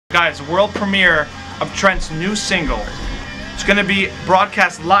Guys, world premiere of Trent's new single. It's going to be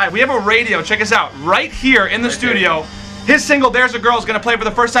broadcast live. We have a radio, check us out, right here in the studio. His single, There's a Girl, is going to play for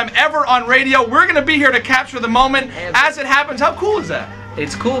the first time ever on radio. We're going to be here to capture the moment as it happens. How cool is that?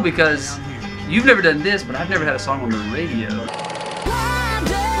 It's cool because you've never done this, but I've never had a song on the radio.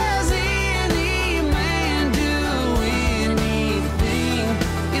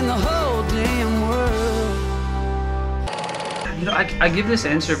 You know, I give this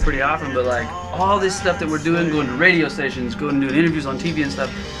answer pretty often, but like all this stuff that we're doing, going to radio stations, going to do interviews on TV and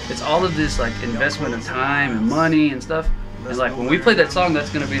stuff, it's all of this like investment of time and money and stuff. And like when we play that song, that's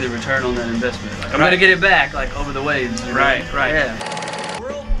going to be the return on that investment. Like, I'm going to get it back like over the waves. You know? Right. Yeah.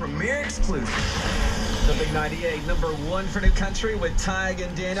 World premiere exclusive. The Big 98, #1 for New Country with Tig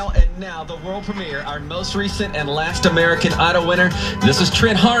and Daniel. And now the world premiere, our most recent and last American Idol winner. This is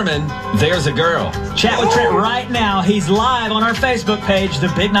Trent Harmon, There's a Girl. Chat with Trent right now. He's live on our Facebook page, The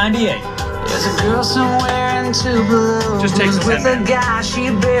Big 98. There's a girl somewhere in Tupelo Just takes with a guy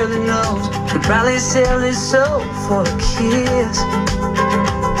she barely knows. Could probably sell his soul for a kiss.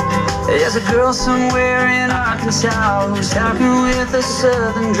 There's a girl somewhere in Arkansas who's talking with a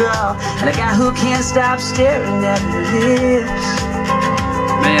southern drawl, and a guy who can't stop staring at her lips.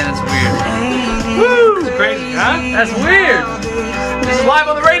 Man, that's weird. Woo! It's crazy, huh? That's weird. This is live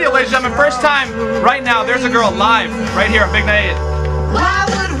on the radio, ladies and gentlemen. First time right now. There's a Girl live right here on Big 98. Why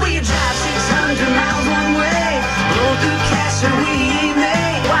would we drive 600 miles one way? Roll through cash that we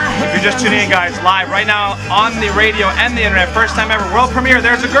made. If you're just tuning in, guys, live right now on the radio and the internet, first time ever, world premiere,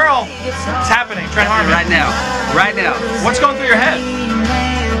 There's a Girl. It's happening. Trent Harmon. Right now. Right now. What's going through your head?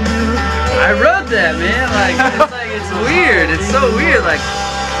 I wrote that, man. It's weird. It's so weird. Like,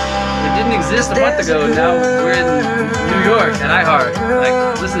 it didn't exist a month ago, and now we're in New York at iHeart.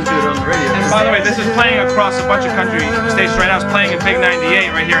 Like, listen to it on the radio. And by the way, this is playing across a bunch of country stations right now. It's playing in Big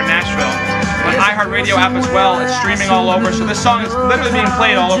 98 right here in Nashville. On iHeartRadio app as well. It's streaming all over. So this song is literally being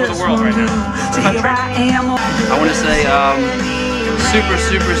played all over the world right now. I want to say super,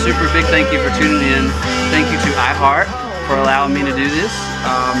 super, super big thank you for tuning in. Thank you to iHeart for allowing me to do this.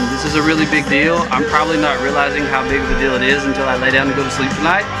 This is a really big deal. I'm probably not realizing how big of a deal it is until I lay down to go to sleep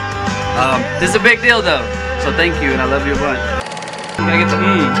tonight. This is a big deal though. So thank you, and I love you a bunch. I'm gonna get the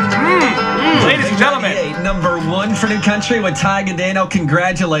Ladies and gentlemen, #1 for New Country with Tig and Daniel.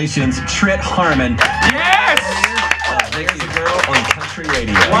 Congratulations, Trent Harmon. yes! There's a Girl on Country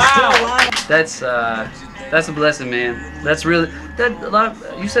Radio. Wow. That's a blessing, man. That's really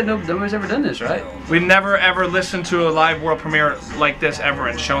you said nobody's ever done this, right? We've never ever listened to a live world premiere like this ever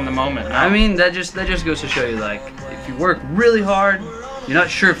and shown the moment. I mean, that just goes to show you, like, if you work really hard, you're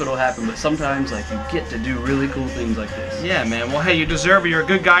not sure if it'll happen, but sometimes like you get to do really cool things like this. Yeah, man. Well, hey, you deserve it. You're a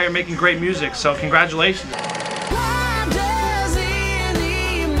good guy. You're making great music. So congratulations.